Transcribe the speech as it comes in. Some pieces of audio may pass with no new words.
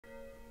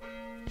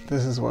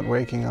This is what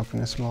waking up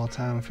in a small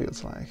town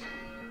feels like.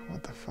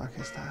 What the fuck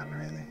is that,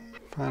 really?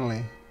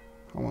 Finally,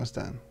 almost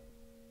done.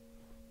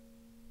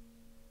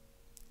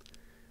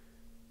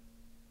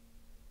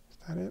 Is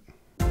that it?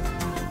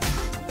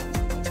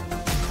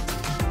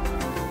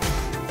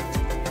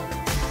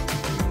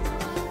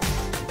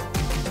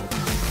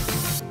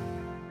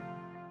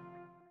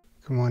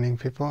 Good morning,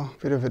 people.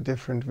 Bit of a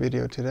different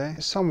video today.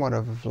 Somewhat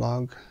of a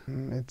vlog.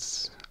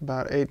 It's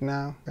about 8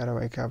 now. Gotta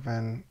wake up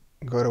and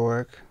go to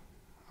work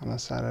on a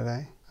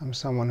Saturday. I'm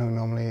someone who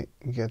normally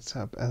gets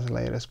up as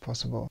late as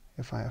possible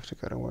if I have to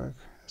go to work.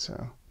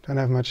 So don't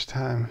have much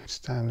time. It's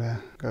time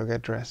to go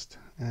get dressed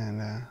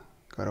and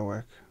go to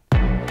work.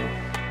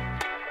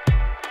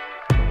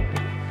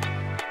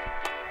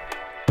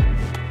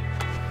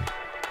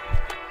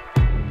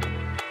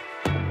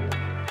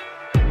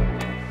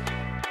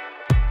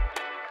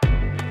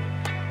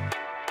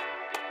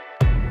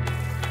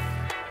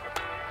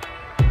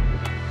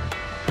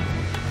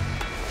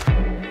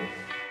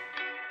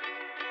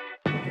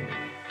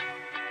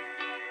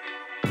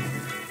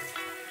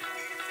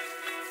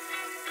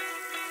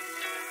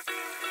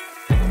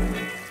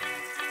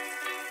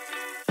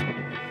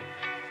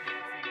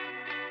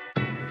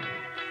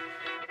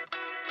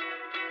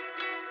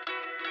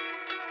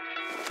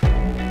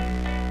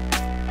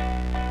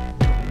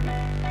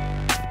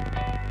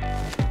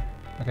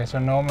 Okay, so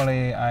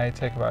normally I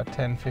take about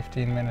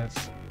 10-15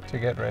 minutes to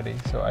get ready,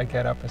 so I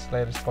get up as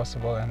late as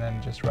possible and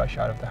then just rush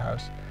out of the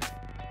house.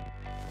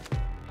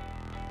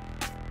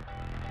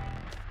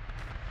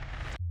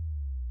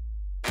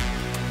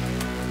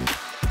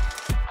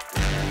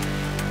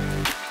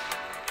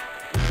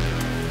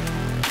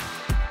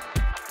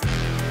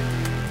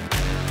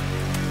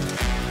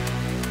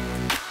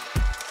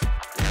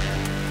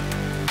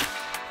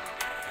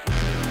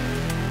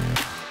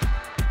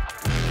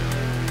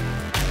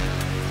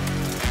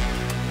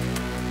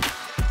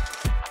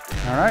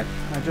 Alright,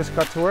 I just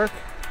got to work.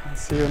 I'll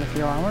see you in a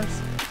few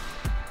hours.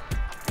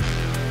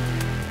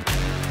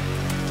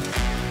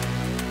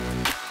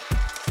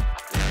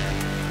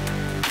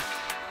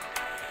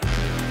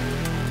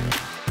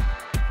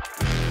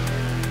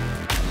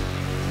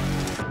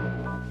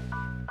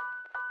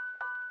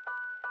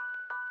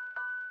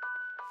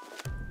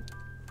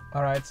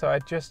 Alright, so I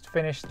just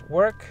finished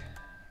work.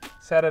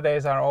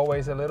 Saturdays are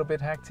always a little bit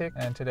hectic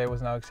and today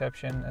was no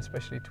exception,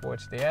 especially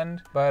towards the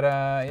end. But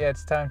yeah,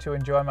 it's time to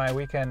enjoy my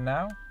weekend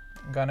now.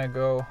 I'm gonna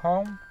go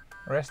home,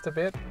 rest a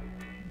bit.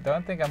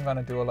 Don't think I'm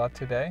gonna do a lot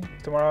today.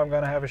 Tomorrow I'm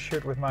gonna have a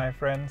shoot with my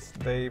friends.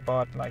 They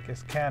bought like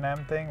this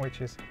Can-Am thing,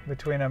 which is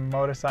between a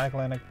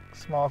motorcycle and a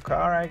small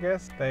car, I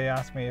guess. They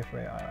asked me if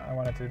I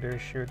wanted to do a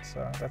shoot,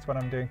 so that's what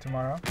I'm doing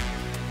tomorrow.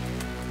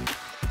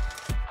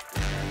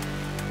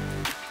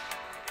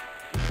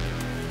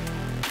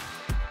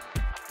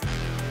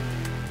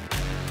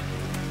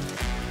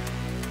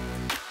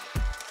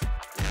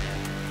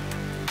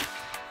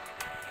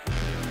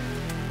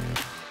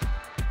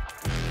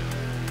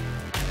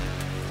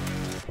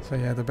 So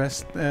yeah, the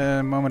best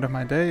moment of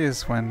my day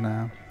is when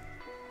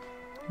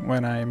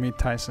I meet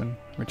Tyson,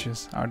 which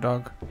is our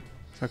dog.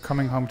 So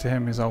coming home to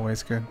him is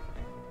always good.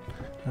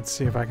 Let's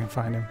see if I can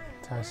find him.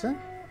 Tyson?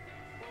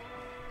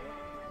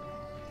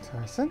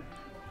 Tyson?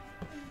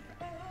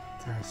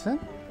 Tyson?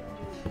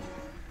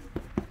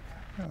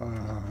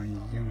 Oh,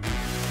 you.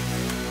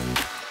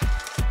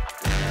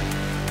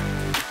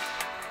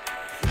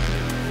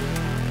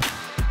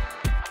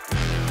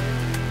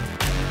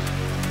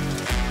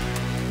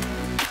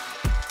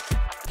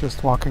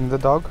 Just walking the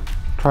dog,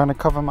 trying to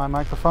cover my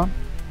microphone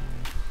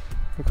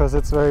because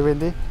it's very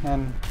windy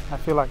and I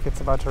feel like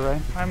it's about to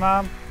rain. Hi,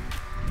 Mom.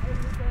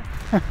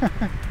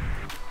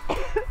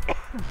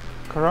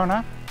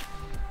 Corona?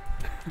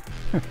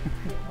 Oh,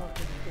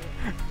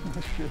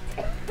 shit.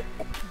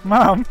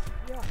 Mom!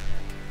 Yeah.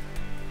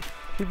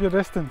 Keep your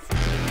distance.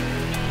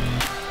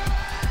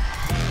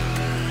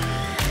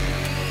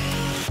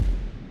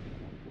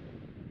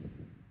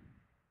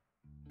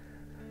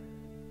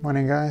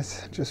 Morning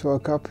guys, just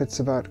woke up. It's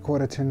about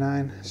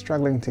 8:45,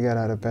 struggling to get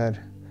out of bed.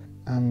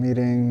 I'm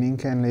meeting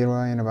Ninka and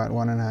Leroy in about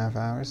 1.5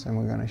 hours and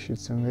we're gonna shoot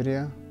some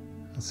video.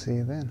 I'll see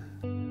you then.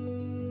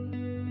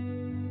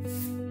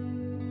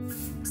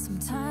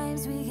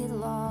 Sometimes we get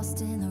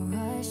lost in the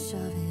rush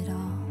of it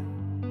all.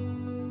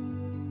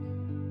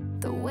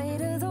 The weight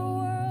of the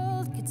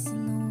world gets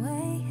in the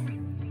way,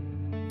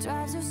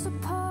 drives us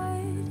apart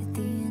at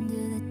the end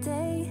of the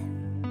day.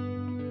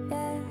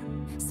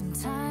 Yeah,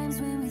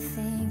 sometimes when we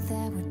think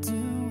that we're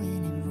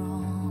doing it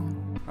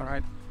wrong.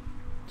 Alright,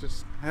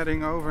 just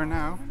heading over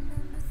now.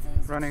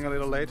 Running a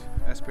little late,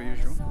 as per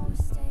usual.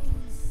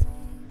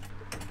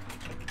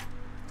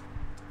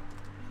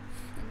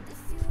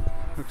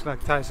 Looks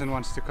like Tyson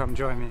wants to come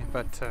join me,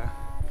 but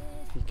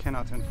he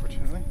cannot,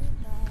 unfortunately.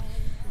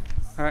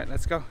 Alright,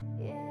 let's go.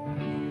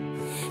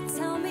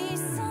 Tell me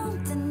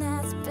something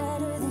that's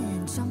better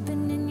than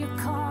jumping in your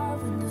car,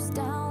 windows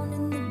down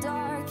in the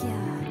dark,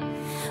 yeah.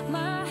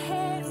 My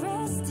head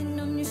resting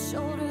on your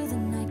shoulder, the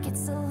night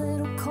gets a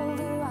little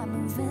colder, I'm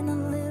moving a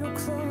little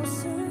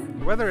closer.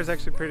 weather is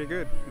actually pretty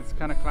good. It's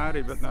kind of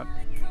cloudy, but not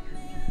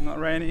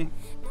rainy,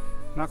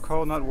 not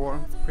cold, not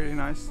warm. Pretty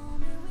nice.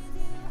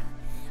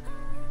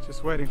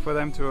 Just waiting for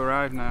them to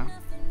arrive now.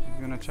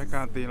 I'm gonna check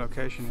out the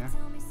location here.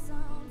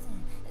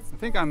 I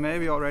think I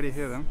maybe already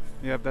hear them.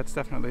 Yep, that's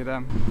definitely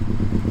them.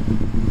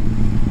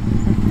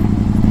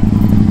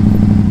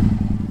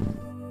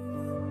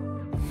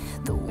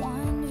 The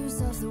wonders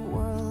of the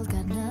world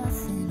got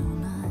nothing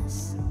on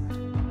us.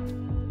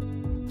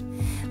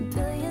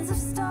 Billions of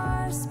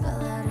stars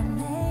spell out our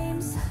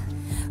names.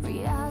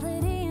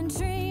 Reality and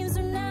dreams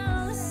are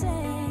now the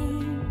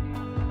same.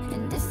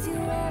 And if you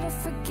ever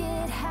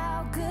forget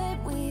how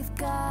good we've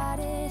got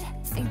it,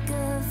 think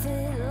of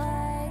it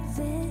like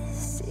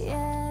this,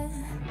 yeah.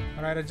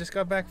 Alright, I just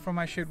got back from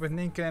my shoot with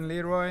Nienke and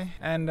Leroy,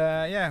 and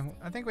yeah,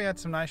 I think we had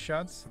some nice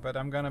shots, but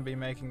I'm gonna be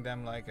making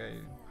them like a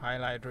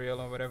highlight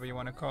reel or whatever you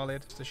want to call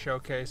it. It's a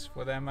showcase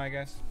for them, I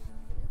guess.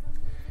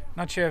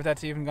 Not sure if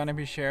that's even gonna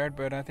be shared,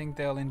 but I think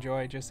they'll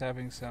enjoy just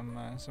having some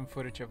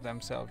footage of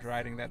themselves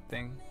riding that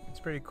thing. It's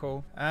pretty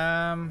cool.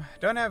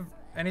 Don't have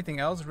anything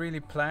else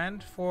really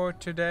planned for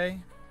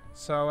today,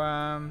 so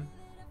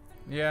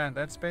yeah,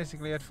 that's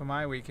basically it for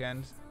my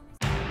weekend.